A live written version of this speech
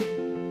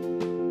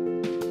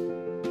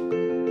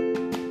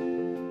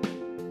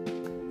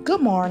Good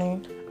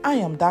morning. I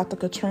am Dr.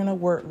 Katrina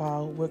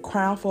Wortlaw with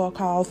Crown for a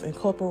Cause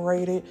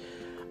Incorporated.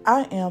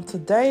 I am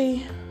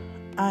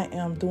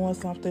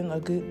doing a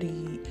good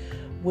deed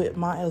with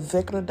my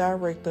executive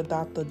director,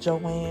 Dr.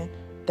 Joanne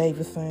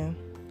Davidson.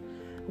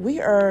 We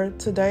are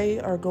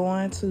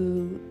going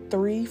to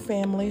 3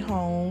 family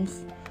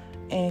homes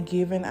and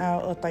giving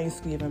out a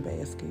Thanksgiving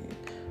basket.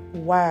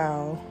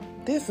 Wow,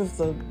 this is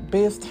the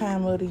best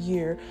time of the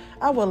year.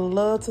 I would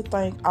love to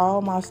thank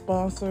all my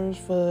sponsors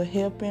for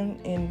helping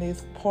in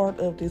this part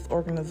of this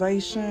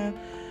organization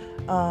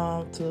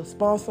to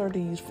sponsor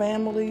these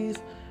families.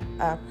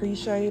 I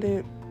appreciate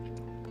it.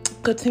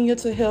 Continue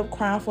to help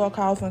Crown for a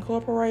Cause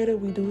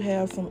Incorporated. We do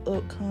have some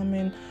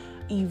upcoming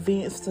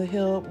events to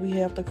help. We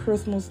have the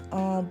Christmas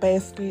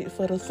basket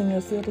for the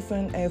senior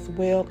citizen, as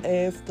well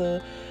as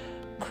the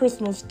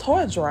Christmas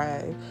toy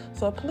drive.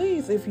 So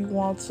please, if you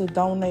want to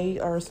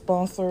donate or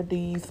sponsor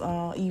these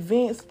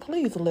events,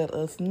 please let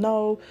us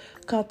know.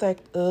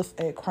 Contact us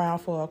at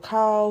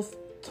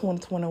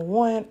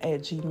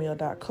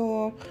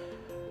crownforacause2021@gmail.com.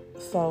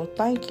 So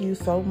thank you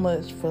so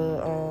much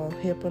for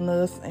helping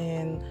us,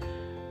 and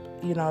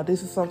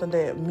this is something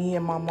that me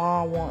and my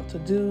mom want to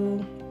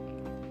do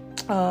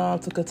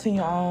to continue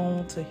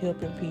on to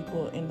helping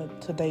people in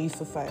today's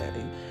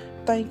society.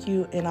 Thank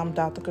you, and I'm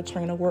Dr.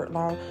 Katrina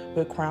Wortlaw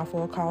with Crown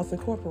for a Cause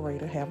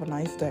Incorporated. Have a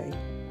nice day.